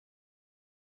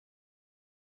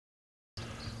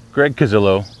Greg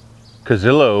Casillo,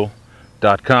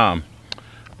 Casillo.com.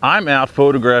 I'm out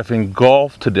photographing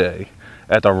golf today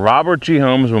at the Robert G.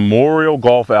 Holmes Memorial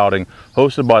Golf Outing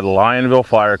hosted by the Lionville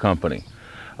Fire Company.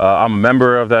 I'm a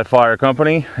member of that fire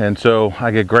company, and so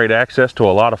I get great access to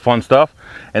a lot of fun stuff,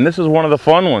 and this is one of the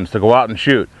fun ones to go out and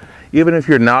shoot. Even if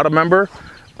you're not a member,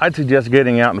 I'd suggest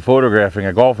getting out and photographing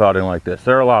a golf outing like this.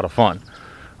 They're a lot of fun.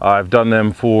 I've done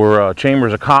them for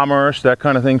chambers of commerce, that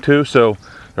kind of thing too, so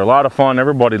they're a lot of fun.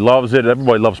 Everybody loves it.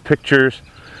 Everybody loves pictures.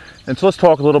 And so let's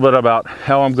talk a little bit about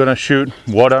how I'm going to shoot,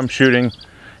 what I'm shooting,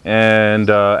 and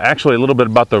actually a little bit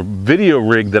about the video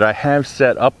rig that I have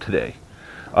set up today.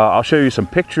 I'll show you some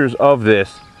pictures of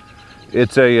this.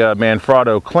 It's a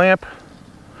Manfrotto clamp,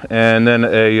 and then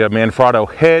a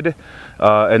Manfrotto head,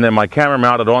 and then my camera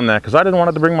mounted on that because I didn't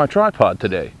want to bring my tripod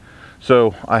today.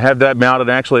 So I have that mounted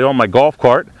actually on my golf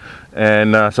cart,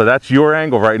 and so that's your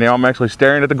angle right now. I'm actually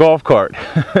staring at the golf cart.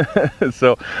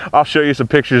 So I'll show you some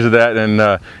pictures of that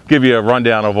and give you a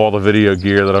rundown of all the video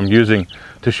gear that I'm using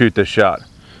to shoot this shot.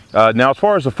 Now, as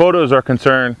far as the photos are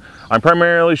concerned, I'm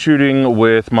primarily shooting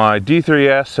with my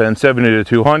D3S and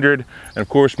 70-200, and of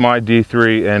course my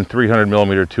D3 and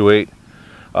 300mm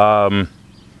 2.8.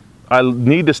 I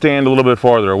need to stand a little bit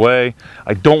farther away.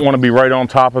 I don't want to be right on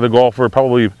top of the golfer. It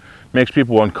probably makes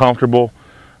people uncomfortable.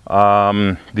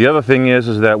 The other thing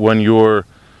is that when you're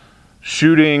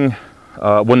shooting,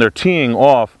 when they're teeing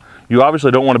off, you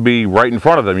obviously don't want to be right in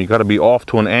front of them. You got to be off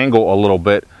to an angle a little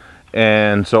bit.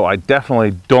 And so I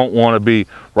definitely don't want to be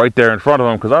right there in front of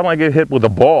them because I might get hit with a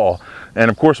ball, and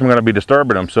of course I'm going to be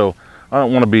disturbing them, so I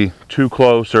don't want to be too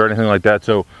close or anything like that.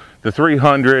 So the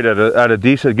 300 at a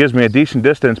decent, gives me a decent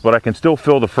distance, but I can still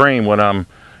fill the frame when I'm,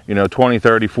 you know, 20,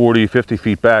 30, 40, 50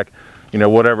 feet back, you know,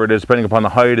 whatever it is, depending upon the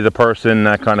height of the person,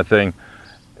 that kind of thing.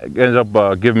 It ends up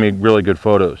giving me really good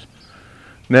photos.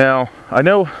 Now, I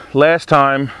know last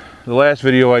time, the last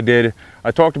video I did,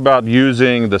 I talked about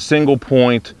using the single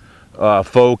point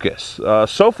focus.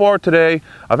 So far today,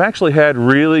 I've actually had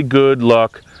really good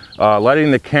luck letting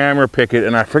the camera pick it,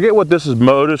 and I forget what this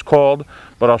mode is called,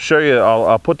 but I'll show you.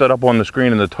 I'll put that up on the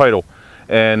screen in the title.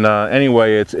 And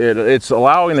anyway, it's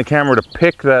allowing the camera to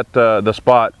pick that the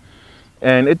spot,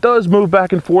 and it does move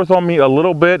back and forth on me a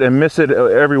little bit and miss it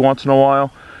every once in a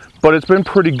while, but it's been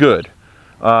pretty good.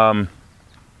 One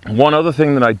other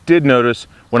thing that I did notice,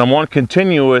 when I'm on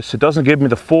continuous, it doesn't give me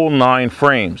the full 9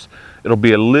 frames. It'll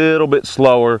be a little bit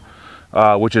slower,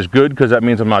 which is good because that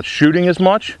means I'm not shooting as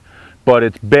much, but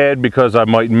it's bad because I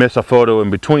might miss a photo in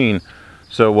between.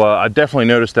 So I definitely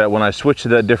noticed that when I switch to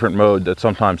that different mode, that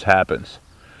sometimes happens.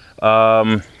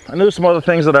 I know there's some other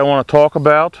things that I want to talk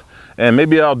about, and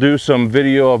maybe I'll do some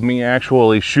video of me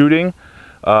actually shooting.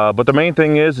 But the main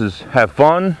thing is have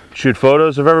fun, shoot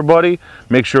photos of everybody,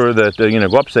 make sure that, you know,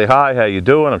 go up, say hi, how you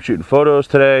doing, I'm shooting photos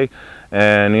today,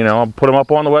 and, you know, I'll put them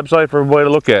up on the website for everybody to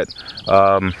look at.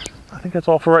 I think that's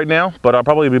all for right now, but I'll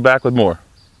probably be back with more.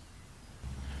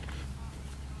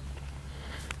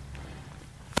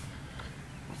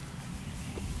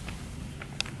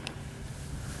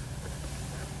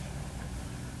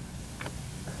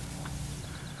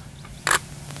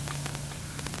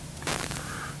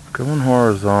 Going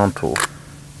horizontal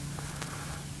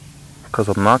because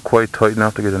I'm not quite tight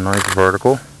enough to get a nice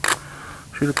vertical.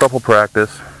 Shoot a couple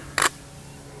practice.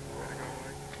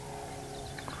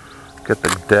 Get the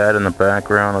dad in the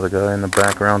background, or the guy in the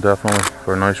background, definitely,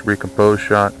 for a nice recomposed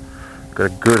shot. Got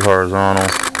a good horizontal.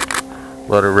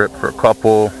 Let it rip for a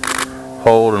couple.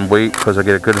 Hold and wait because I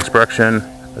get a good inspection.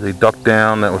 As he ducked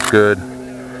down, that was good.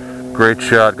 Great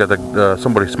shot. Got the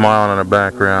somebody smiling in the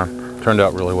background. Turned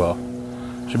out really well.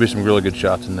 Should be some really good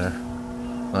shots in there.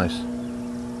 Nice.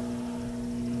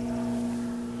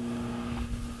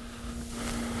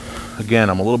 Again,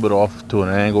 I'm a little bit off to an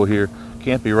angle here.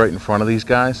 Can't be right in front of these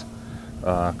guys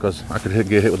because I could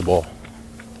get hit with the ball.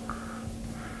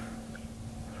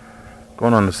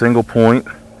 Going on the single point.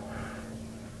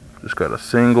 Just got a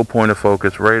single point of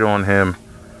focus right on him.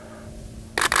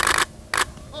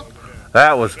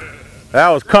 That was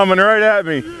coming right at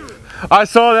me. I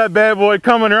saw that bad boy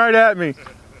coming right at me.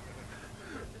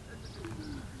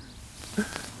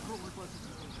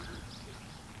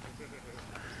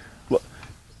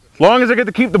 As long as I get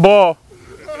to keep the ball.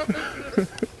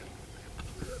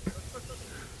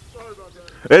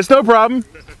 It's no problem.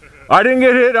 I didn't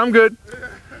get hit. I'm good.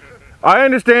 I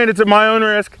understand it's at my own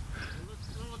risk. It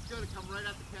looks good to come right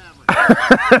at the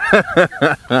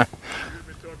camera. You've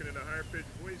been talking in a higher pitched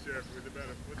voice there with about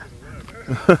a foot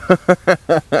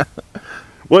to the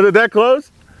left. Was it that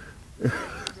close?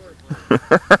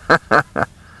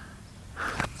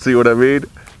 See what I mean?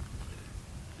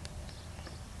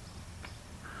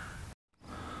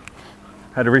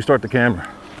 Had to restart the camera.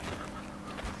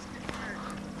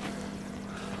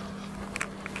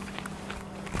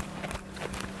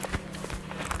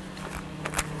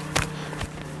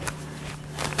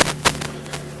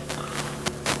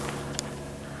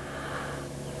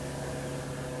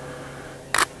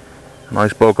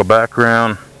 Nice bokeh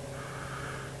background.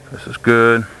 This is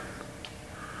good.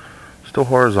 Still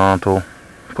horizontal.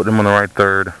 Put them on the right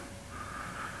third.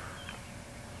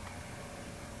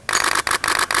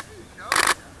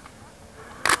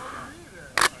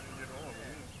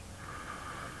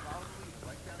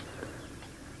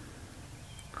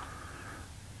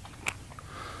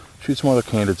 Shoot some other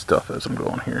candid stuff as I'm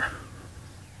going here.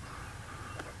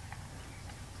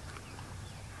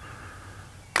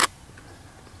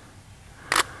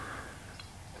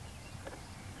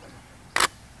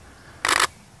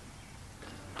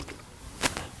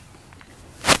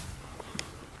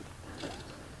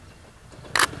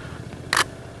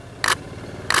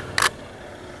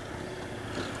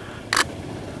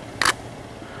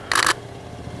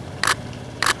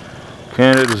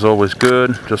 Candid is always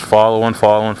good. Just following.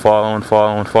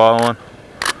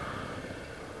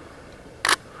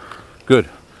 Good.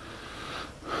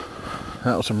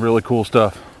 That was some really cool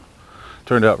stuff.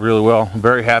 Turned out really well. I'm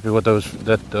very happy with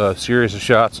that series of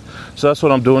shots. So that's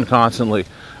what I'm doing constantly.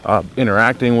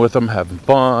 Interacting with them, having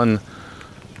fun.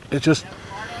 It's just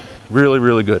really,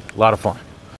 really good. A lot of fun.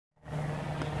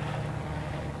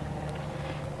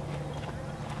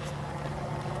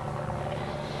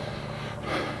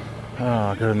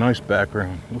 Got a nice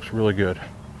background. Looks really good.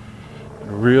 A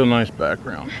real nice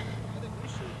background.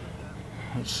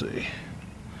 Let's see.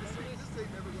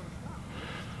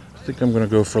 I think I'm going to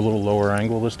go for a little lower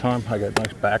angle this time. I got a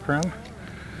nice background.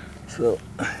 So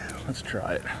let's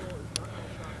try it.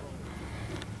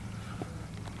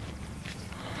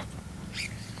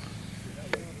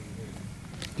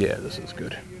 Yeah, this is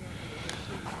good.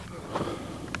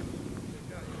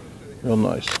 Real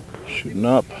nice. Shooting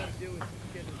up.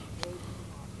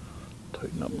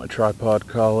 Tighten up my tripod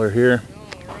collar here.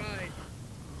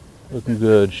 Looking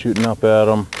good. Shooting up at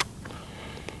them.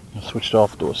 I switched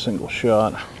off to a single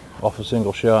shot. Off a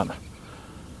single shot.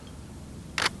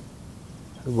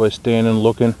 Everybody standing,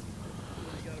 looking,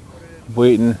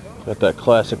 waiting. Got that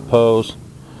classic pose.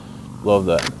 Love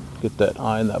that. Get that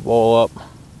eye and that ball up.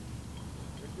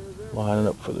 Lining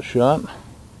up for the shot.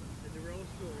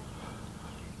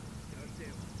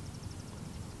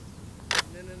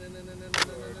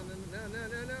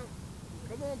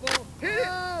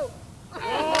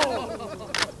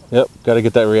 Yep, got to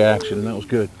get that reaction. That was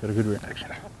good. Got a good reaction.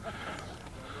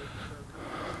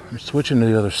 I'm switching to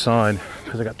the other side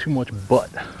because I got too much butt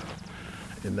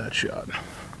in that shot.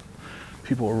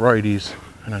 People are righties,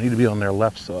 and I need to be on their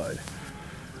left side.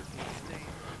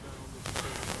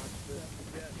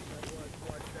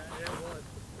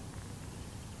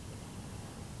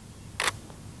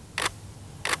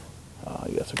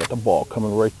 Yes, I got the ball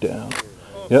coming right down.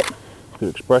 Yep, good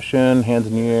expression, hands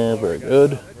in the air, very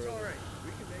good.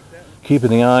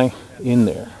 Keeping the eye in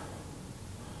there.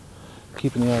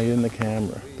 Keeping the eye in the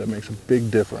camera. That makes a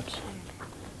big difference.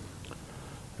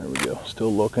 There we go.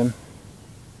 Still looking.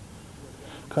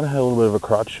 Kind of had a little bit of a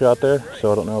crotch shot there,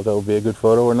 so I don't know if that would be a good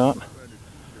photo or not.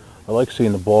 I like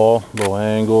seeing the ball, low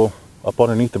angle, up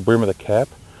underneath the brim of the cap.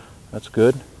 That's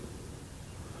good.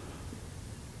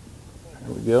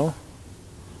 There we go.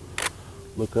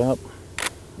 Look up.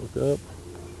 Look up.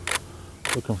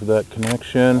 Looking for that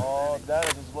connection.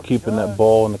 Keeping that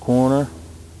ball in the corner.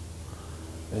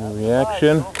 Any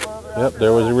reaction? Yep,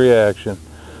 there was a reaction.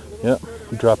 Yep,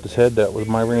 he dropped his head. That was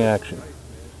my reaction.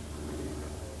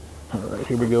 Alright,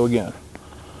 here we go again.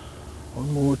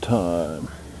 One more time.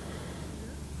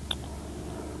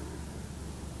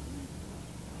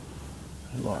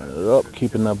 Line it up,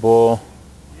 keeping that ball.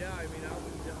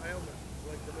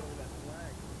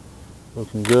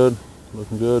 Looking good,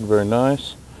 very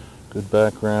nice. Good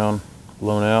background,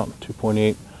 blown out,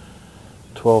 2.8,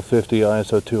 1250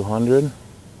 ISO 200.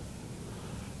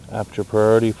 Aperture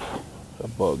priority,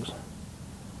 that bugs.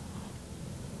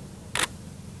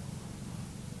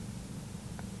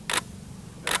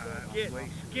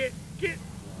 Get.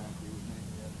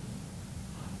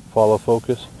 Follow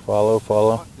focus,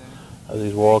 follow, as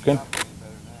he's walking.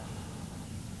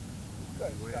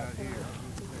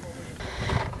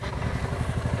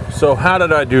 So how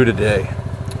did I do today?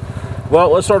 Well,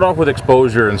 let's start off with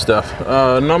exposure and stuff.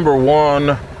 Number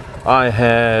one, I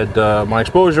had, my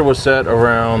exposure was set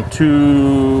around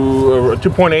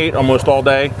 2.8 almost all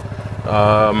day.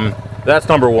 That's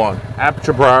number one.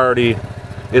 Aperture priority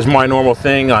is my normal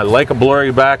thing. I like a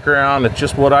blurry background. It's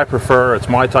just what I prefer. It's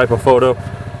my type of photo.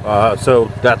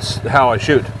 So that's how I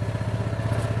shoot.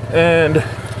 And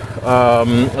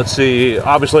let's see,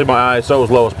 obviously my ISO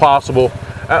as low as possible.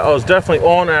 I was definitely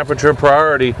on aperture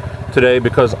priority today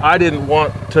because I didn't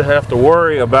want to have to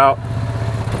worry about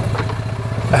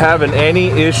having any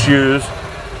issues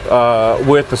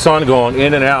with the sun going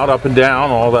in and out, up and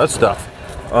down, all that stuff.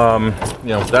 You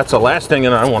know, that's the last thing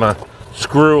that I want to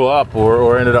screw up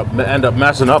or end up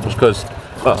messing up, is because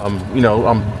you know,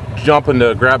 I'm jumping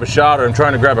to grab a shot, or I'm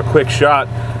trying to grab a quick shot,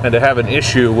 and to have an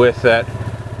issue with that,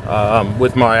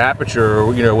 with my aperture,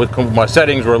 or, you know, with my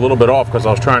settings were a little bit off because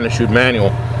I was trying to shoot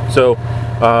manual. So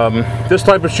this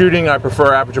type of shooting, I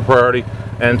prefer aperture priority,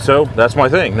 and so that's my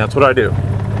thing. That's what I do.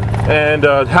 And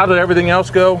how did everything else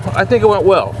go? I think it went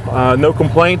well. No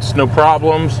complaints, no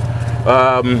problems.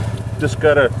 Just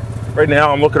gotta, right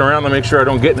now I'm looking around to make sure I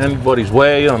don't get in anybody's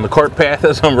way on the cart path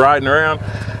as I'm riding around.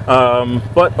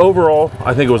 But overall,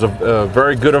 I think it was a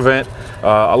very good event,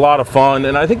 a lot of fun.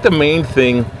 And I think the main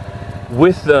thing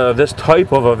with this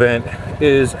type of event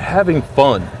is having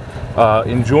fun,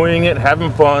 enjoying it,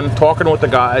 having fun, talking with the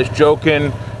guys,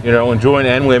 joking, you know, enjoying,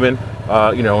 and women,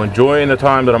 you know, enjoying the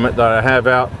time that I have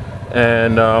out,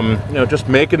 and you know, just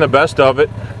making the best of it.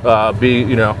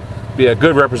 Be a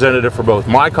good representative for both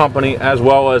my company as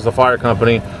well as the fire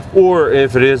company, or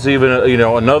if it is even you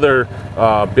know, another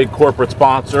big corporate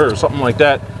sponsor or something like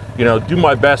that, you know, do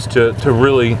my best to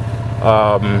really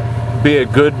be a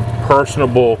good,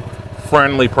 personable,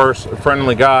 friendly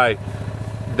guy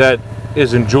that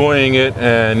is enjoying it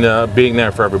and being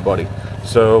there for everybody.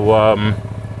 So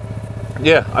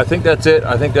yeah, I think that's it.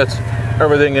 I think that's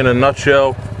everything in a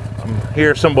nutshell. I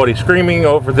hear somebody screaming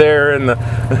over there in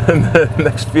the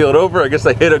next field over. I guess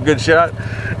I hit a good shot,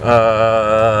 and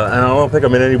I don't think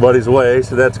I'm in anybody's way,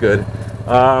 so that's good.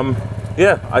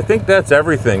 Yeah, I think that's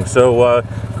everything. So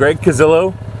Greg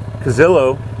Cazillo,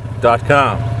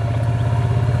 Cazillo.com.